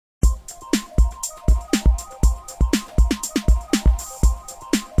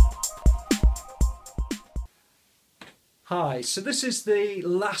Hi, so this is the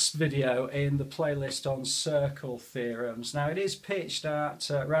last video in the playlist on circle theorems. Now it is pitched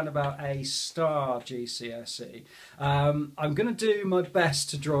at around about A star GCSE. I'm going to do my best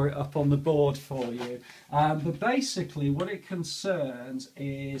to draw it up on the board for you, but basically what it concerns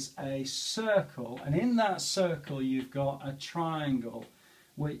is a circle, and in that circle you've got a triangle,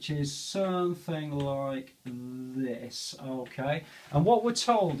 which is something like this, okay? And what we're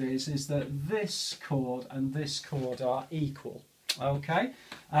told is that this chord and this chord are equal, okay?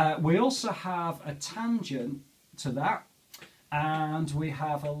 We also have a tangent to that, and we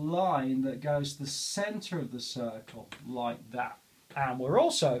have a line that goes to the centre of the circle, like that. And we're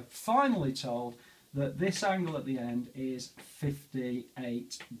also finally told that this angle at the end is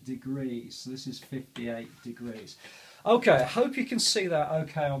 58 degrees. So this is 58 degrees. Okay, I hope you can see that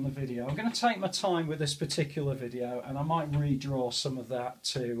okay on the video. I'm going to take my time with this particular video and I might redraw some of that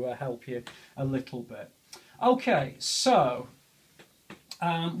to help you a little bit. Okay, so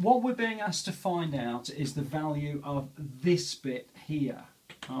what we're being asked to find out is the value of this bit here.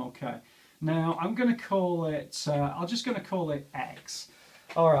 Okay, now I'm going to call it, I'm just going to call it X.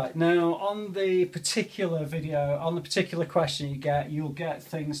 Alright, now on the particular video, on the particular question you'll get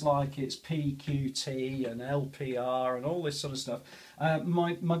things like it's PQT and LPR and all this sort of stuff.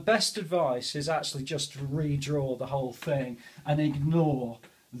 My best advice is actually just to redraw the whole thing and ignore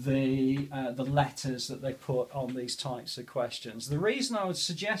the letters that they put on these types of questions. The reason I would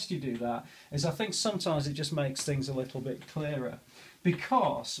suggest you do that is I think sometimes it just makes things a little bit clearer.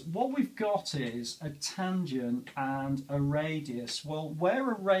 Because what we've got is a tangent and a radius. Well,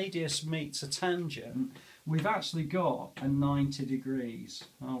 where a radius meets a tangent, we've actually got a 90 degrees.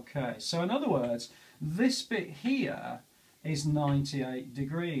 Okay, so in other words, this bit here is 98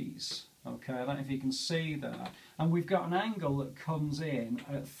 degrees. Okay, I don't know if you can see that. And we've got an angle that comes in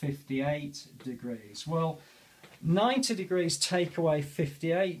at 58 degrees. Well, 90 degrees take away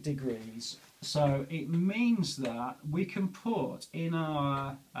 58 degrees. So it means that we can put in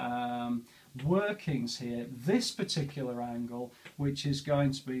our workings here this particular angle, which is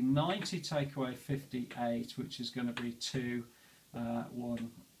going to be 90 take away 58, which is going to be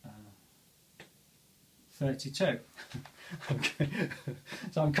 32. Okay,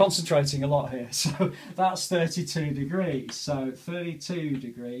 so I'm concentrating a lot here. So that's 32 degrees. So 32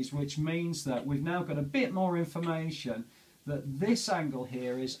 degrees, which means that we've now got a bit more information that this angle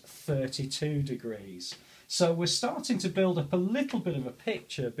here is 32 degrees. So we're starting to build up a little bit of a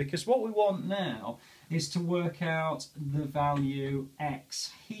picture, because what we want now is to work out the value X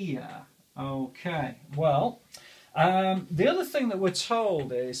here. Okay, well, the other thing that we're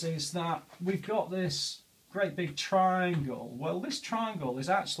told is that we've got this great big triangle. Well, this triangle is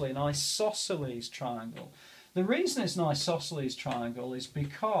actually an isosceles triangle. The reason it's an isosceles triangle is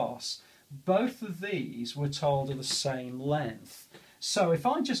because both of these we're told are the same length. So if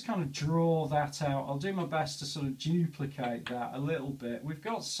I just kind of draw that out, I'll do my best to sort of duplicate that a little bit. We've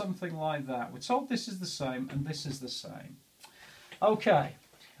got something like that. We're told this is the same and this is the same. Okay,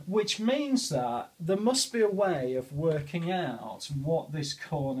 which means that there must be a way of working out what this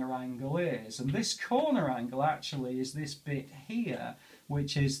corner angle is. And this corner angle actually is this bit here,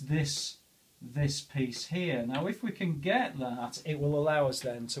 which is this piece here. Now if we can get that, it will allow us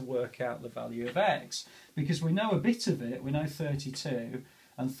then to work out the value of X, because we know a bit of it, we know 32,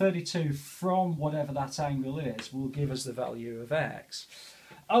 and 32 from whatever that angle is will give us the value of X.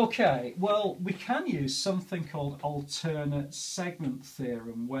 Okay, well, we can use something called alternate segment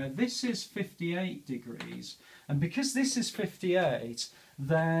theorem, where this is 58 degrees, and because this is 58,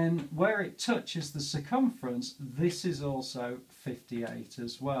 then where it touches the circumference, this is also 58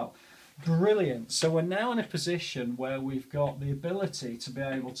 as well. Brilliant. So we're now in a position where we've got the ability to be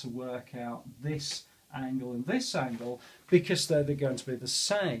able to work out this angle and this angle, because they're going to be the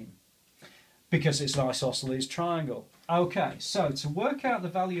same, because it's an isosceles triangle. Okay, so to work out the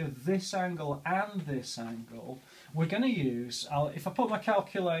value of this angle and this angle, we're going to use, if I put my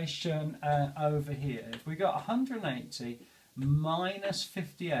calculation over here, if we got 180 minus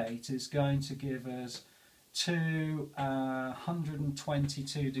 58 is going to give us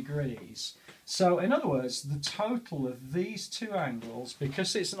 122 degrees. So in other words, the total of these two angles,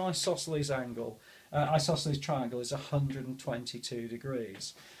 because it's an isosceles triangle, is 122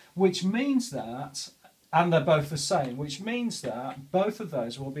 degrees, which means that, and they're both the same, which means that both of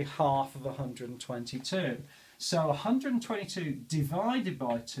those will be half of 122. So 122 divided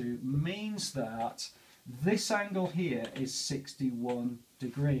by 2 means that this angle here is 61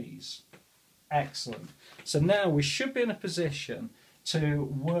 degrees. Excellent. So now we should be in a position to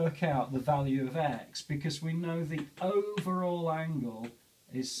work out the value of X, because we know the overall angle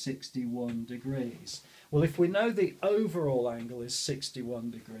is 61 degrees. Well, if we know the overall angle is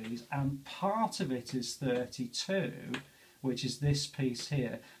 61 degrees and part of it is 32, which is this piece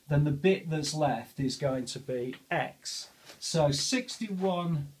here, then the bit that's left is going to be x. So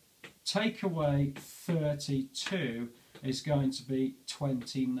 61 take away 32 is going to be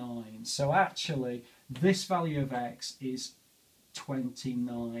 29. So actually, this value of x is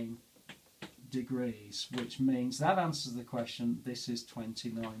 29 degrees, which means that answers the question. This is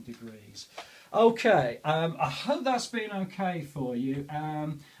 29 degrees. Okay, I hope that's been okay for you.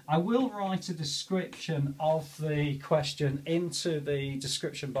 I will write a description of the question into the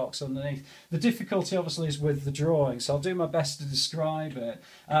description box underneath. The difficulty obviously is with the drawing, so I'll do my best to describe it.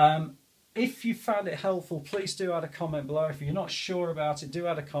 If you found it helpful, please do add a comment below. If you're not sure about it, do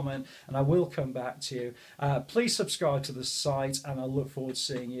add a comment and I will come back to you. Please subscribe to the site and I look forward to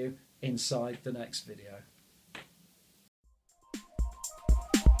seeing you inside the next video.